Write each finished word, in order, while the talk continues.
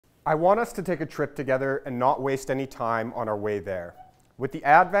I want us to take a trip together and not waste any time on our way there. With the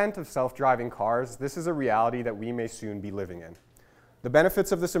advent of self-driving cars, this is a reality that we may soon be living in. The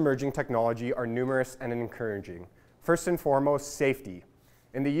benefits of this emerging technology are numerous and encouraging. First and foremost, safety.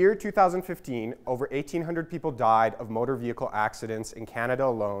 In the year 2015, over 1,800 people died of motor vehicle accidents in Canada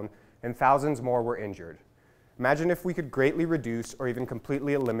alone, and thousands more were injured. Imagine if we could greatly reduce or even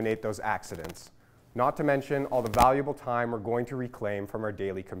completely eliminate those accidents. Not to mention all the valuable time we're going to reclaim from our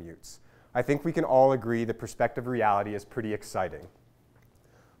daily commutes. I think we can all agree the prospective reality is pretty exciting.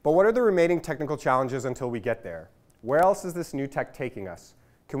 But what are the remaining technical challenges until we get there? Where else is this new tech taking us?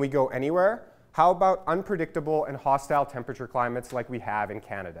 Can we go anywhere? How about unpredictable and hostile temperature climates like we have in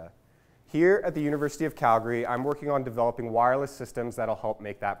Canada? Here at the University of Calgary, I'm working on developing wireless systems that'll help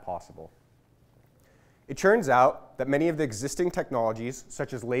make that possible. It turns out that many of the existing technologies,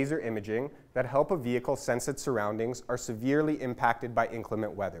 such as laser imaging, that help a vehicle sense its surroundings are severely impacted by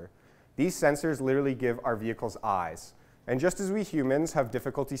inclement weather. These sensors literally give our vehicles eyes. And just as we humans have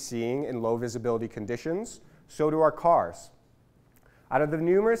difficulty seeing in low visibility conditions, so do our cars. Out of the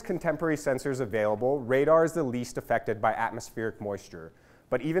numerous contemporary sensors available, radar is the least affected by atmospheric moisture.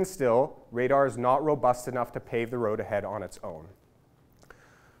 But even still, radar is not robust enough to pave the road ahead on its own.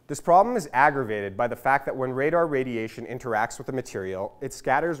 This problem is aggravated by the fact that when radar radiation interacts with a material, it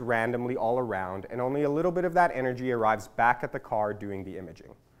scatters randomly all around, and only a little bit of that energy arrives back at the car doing the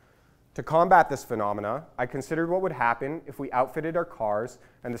imaging. To combat this phenomena, I considered what would happen if we outfitted our cars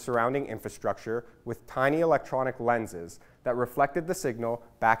and the surrounding infrastructure with tiny electronic lenses that reflected the signal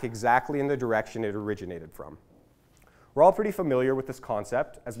back exactly in the direction it originated from. We're all pretty familiar with this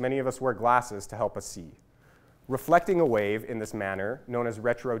concept, as many of us wear glasses to help us see. Reflecting a wave in this manner, known as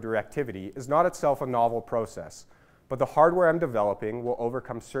retrodirectivity, is not itself a novel process, but the hardware I'm developing will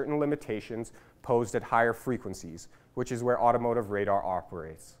overcome certain limitations posed at higher frequencies, which is where automotive radar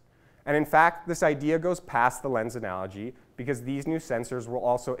operates. And in fact, this idea goes past the lens analogy because these new sensors will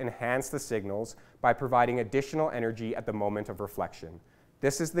also enhance the signals by providing additional energy at the moment of reflection.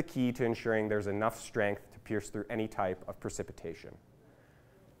 This is the key to ensuring there's enough strength to pierce through any type of precipitation.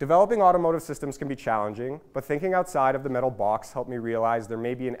 Developing automotive systems can be challenging, but thinking outside of the metal box helped me realize there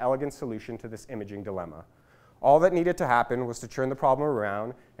may be an elegant solution to this imaging dilemma. All that needed to happen was to turn the problem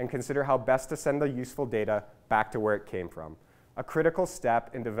around and consider how best to send the useful data back to where it came from, a critical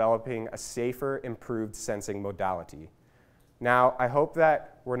step in developing a safer, improved sensing modality. Now, I hope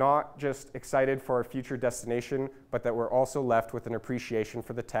that we're not just excited for our future destination, but that we're also left with an appreciation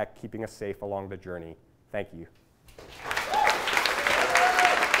for the tech keeping us safe along the journey. Thank you.